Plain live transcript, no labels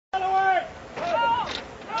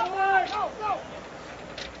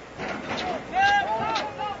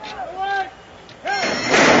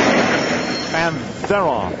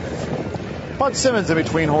Ferrer. Bud Symonds in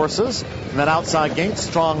between horses. And then outside gate,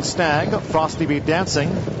 Strong Stag, Frosty Be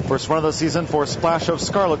Dancing. First run of the season for Splash of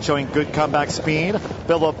Scarlet, showing good comeback speed.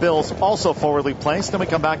 Bill of Bills also forwardly placed. Then we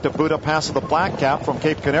come back to Buddha Pass of the Black Cap from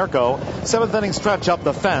Cape Konerko. 7th inning stretch up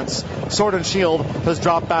the fence. Sword and Shield has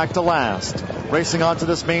dropped back to last. Racing onto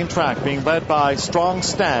this main track, being led by Strong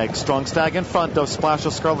Stag. Strong Stag in front of Splash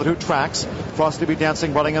of Scarlet, who tracks. Frosty Be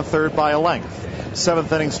Dancing running in third by a length.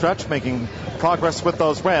 7th inning stretch, making progress with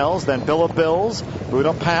those rails. Then Bill of Bills,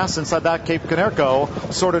 Buddha Pass inside that Cape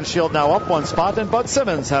Konerko. Sword and Shield now up one spot, and Bud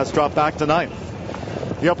Symonds has dropped back to 9th.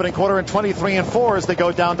 The opening quarter in 23 and 4 as they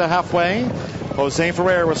go down to halfway. Jose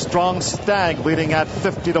Ferrer with Strong Stag leading at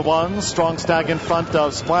 50-1. Strong Stag in front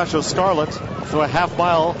of Splash of Scarlet through a half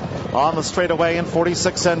mile on the straightaway in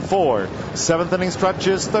 46 and 4. 7th inning stretch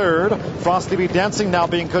is third. Frosty Be Dancing now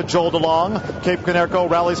being cajoled along. Cape Konerko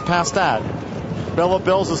rallies past that. Bill of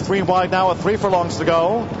Bills is 3 wide now with 3 furlongs to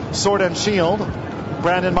go. Sword and Shield,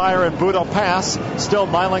 Brandon Meier and Buddha Pass still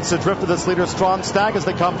 9 lengths adrift of this leader Strong Stag as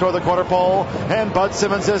they come toward the quarter pole, and Bud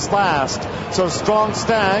Symonds is last. So Strong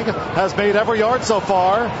Stag has made every yard so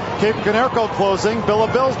far. Cape Konerko closing, Bill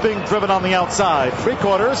of Bills being driven on the outside.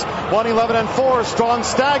 3/4, 1:11 and 4. Strong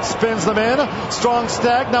Stag spins them in. Strong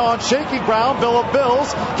Stag now on shaky ground. Bill of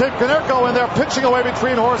Bills, Cape Konerko in there pitching away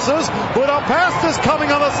between horses. Buddha Pass is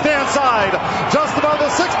coming on the stand side. Just above the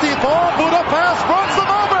 16th hole, Buddha Pass runs them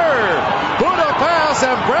over. Buddha Pass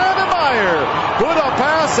and Brandon Meier. Buddha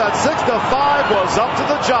Pass at 6-5 was up to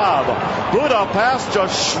the job. Buddha Pass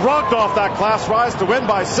just shrugged off that class rise to win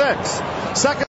by 6. Second